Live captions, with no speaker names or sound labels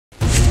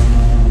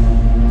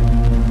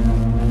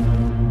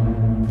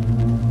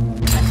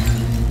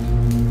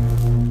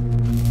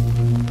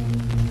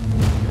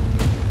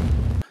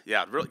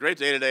Yeah, really great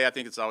day today. I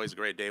think it's always a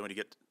great day when you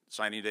get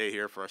signing day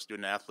here for our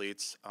student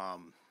athletes,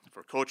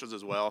 for coaches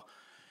as well.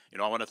 You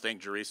know, I want to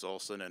thank Jerice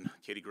Olson and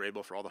Katie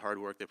Grable for all the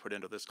hard work they put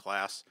into this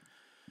class.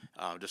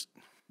 Just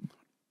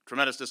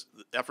tremendous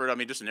effort. I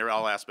mean, just in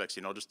all aspects,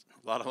 you know, just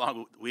a lot of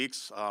long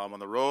weeks on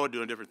the road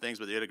doing different things,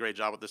 but they did a great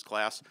job with this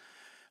class.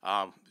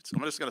 I'm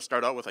just going to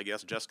start out with, I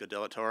guess, Jessica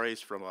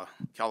Delatorre from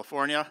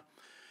California.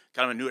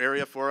 Kind of a new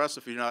area for us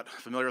if you're not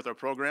familiar with our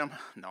program.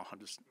 No, I'm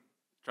just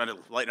trying to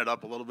lighten it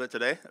up a little bit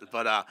today.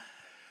 But,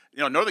 you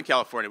know, Northern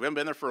California, we haven't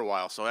been there for a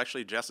while. So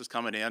actually Jess is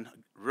coming in,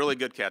 really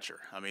good catcher.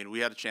 I mean, we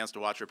had a chance to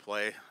watch her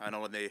play. I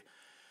know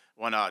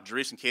when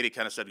Jerice and Katie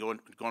kind of said go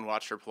and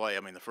watch her play,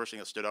 I mean, the first thing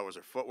that stood out was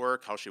her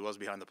footwork, how she was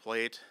behind the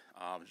plate.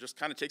 Just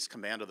kind of takes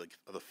command of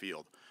the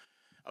field.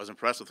 I was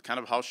impressed with kind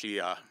of how she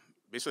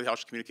basically how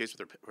she communicates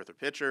with her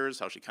pitchers,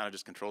 how she kind of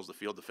just controls the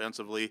field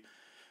defensively.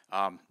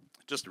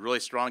 Just a really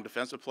strong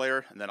defensive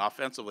player. And then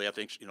offensively, I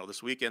think, you know,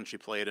 this weekend she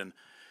played, and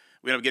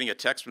we ended up getting a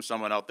text from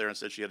someone out there and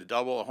said she had a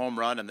double, a home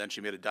run, and then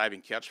she made a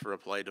diving catch for a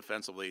play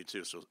defensively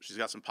too. So she's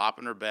got some pop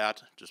in her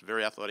bat, just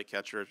very athletic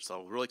catcher.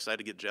 So really excited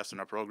to get Jess in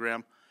our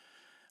program.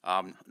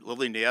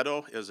 Lileigh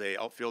Nieto is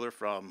a outfielder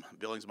from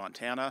Billings,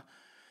 Montana.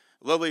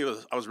 I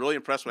was really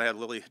impressed when I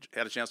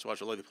had a chance to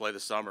watch Lileigh play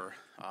this summer.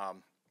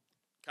 Kind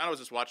of was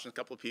just watching a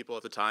couple of people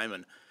at the time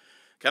and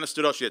kind of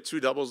stood out. She had 2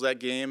 doubles that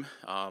game.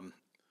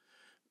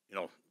 You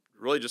know,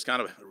 really just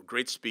kind of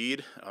great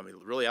speed. I mean,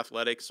 really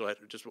athletic. So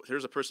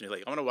here's a person you're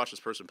like, I'm going to watch this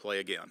person play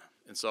again.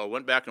 And so I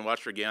went back and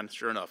watched her again.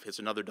 Sure enough, hits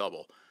another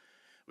double.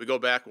 We go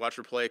back, watch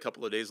her play a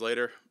couple of weeks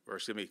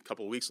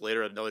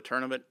later at another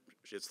tournament.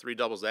 She hits 3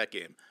 doubles that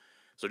game.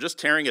 So just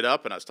tearing it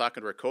up, and I was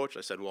talking to her coach.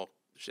 I said, well,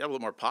 she had a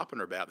little more pop in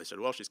her bat. They said,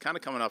 well, she's kind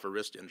of coming off a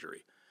wrist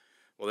injury.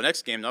 Well, the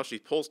next game, now she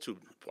pulls 2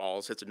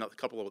 balls, hits a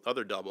couple of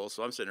other doubles.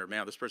 So I'm sitting there,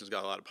 man, this person's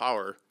got a lot of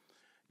power.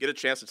 Get a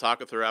chance to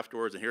talk with her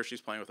afterwards, and here she's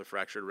playing with a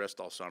fractured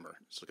wrist all summer.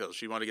 So because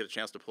she wanted to get a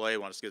chance to play,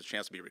 wanted to get a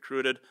chance to be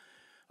recruited.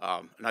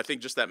 And I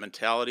think just that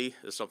mentality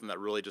is something that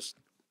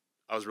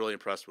I was really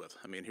impressed with.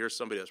 I mean, here's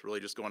somebody that's really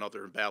just going out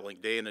there and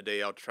battling day in and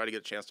day out to try to get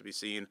a chance to be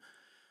seen,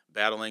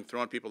 battling,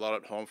 throwing people out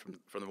at home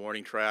from the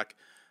morning track.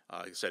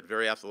 Like I said,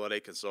 very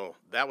athletic, and so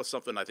that was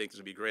something I think is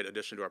going to be a great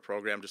addition to our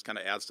program. Just kind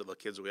of adds to the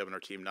kids that we have in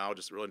our team now.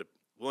 Just willing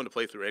to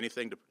play through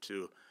anything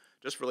to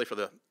just really for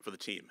the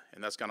team,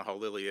 and that's kind of how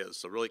Lileigh is.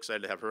 So really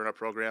excited to have her in our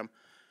program.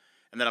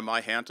 And then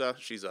Amai Hanta,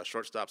 she's a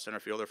shortstop center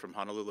fielder from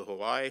Honolulu,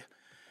 Hawaii.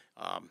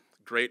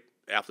 Great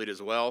athlete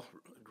as well,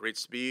 great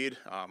speed,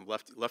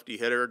 lefty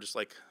hitter, just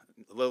like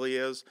Lileigh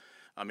is.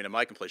 I mean,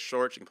 Amai can play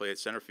short, she can play at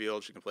center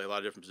field, she can play a lot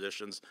of different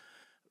positions.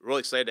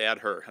 Really excited to add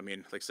her. I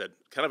mean, like I said,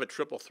 kind of a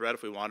triple threat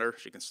if we want her.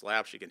 She can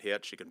slap, she can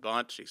hit, she can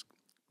bunt, she's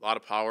a lot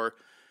of power.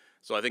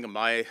 So I think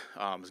Amai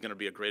is going to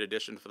be a great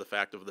addition for the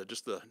fact of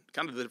the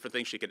kind of the different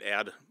things she could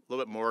add a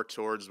little bit more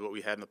towards what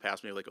we had in the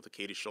past, maybe like with the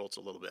Katie Schultz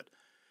a little bit.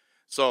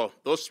 So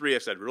those 3, I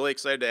said, really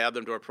excited to add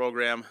them to our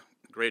program.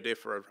 Great day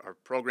for our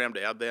program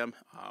to add them.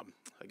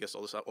 I guess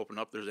I'll just open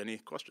up if there's any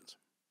questions.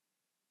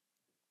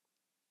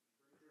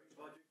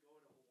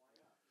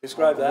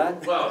 Describe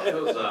that. Well, it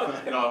was,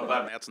 you know,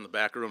 Matt's in the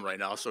back room right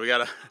now, so we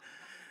got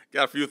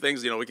a few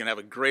things. You know, we can have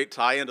a great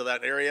tie into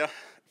that area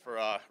for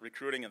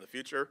recruiting in the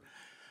future.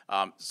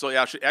 So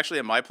yeah,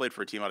 Amai played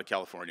for a team out of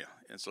California,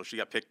 and so she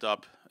got picked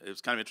up. It was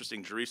kind of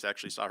interesting. Jerice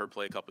actually saw her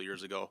play a couple of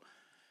years ago,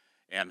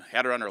 and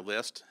had her on our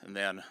list. And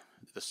then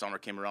the summer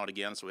came around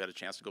again, so we had a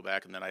chance to go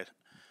back. And then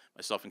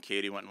myself and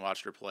Katie went and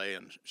watched her play,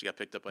 and she got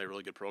picked up by a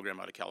really good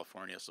program out of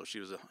California. So she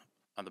was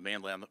on the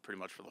mainland pretty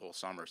much for the whole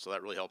summer. So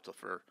that really helped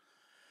for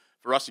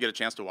us to get a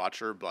chance to watch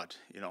her. But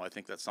you know, I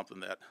think that's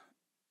something that,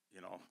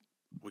 you know,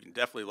 we can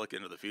definitely look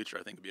into the future.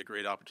 I think it'd be a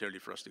great opportunity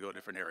for us to go to a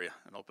different area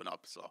and open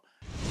up. So.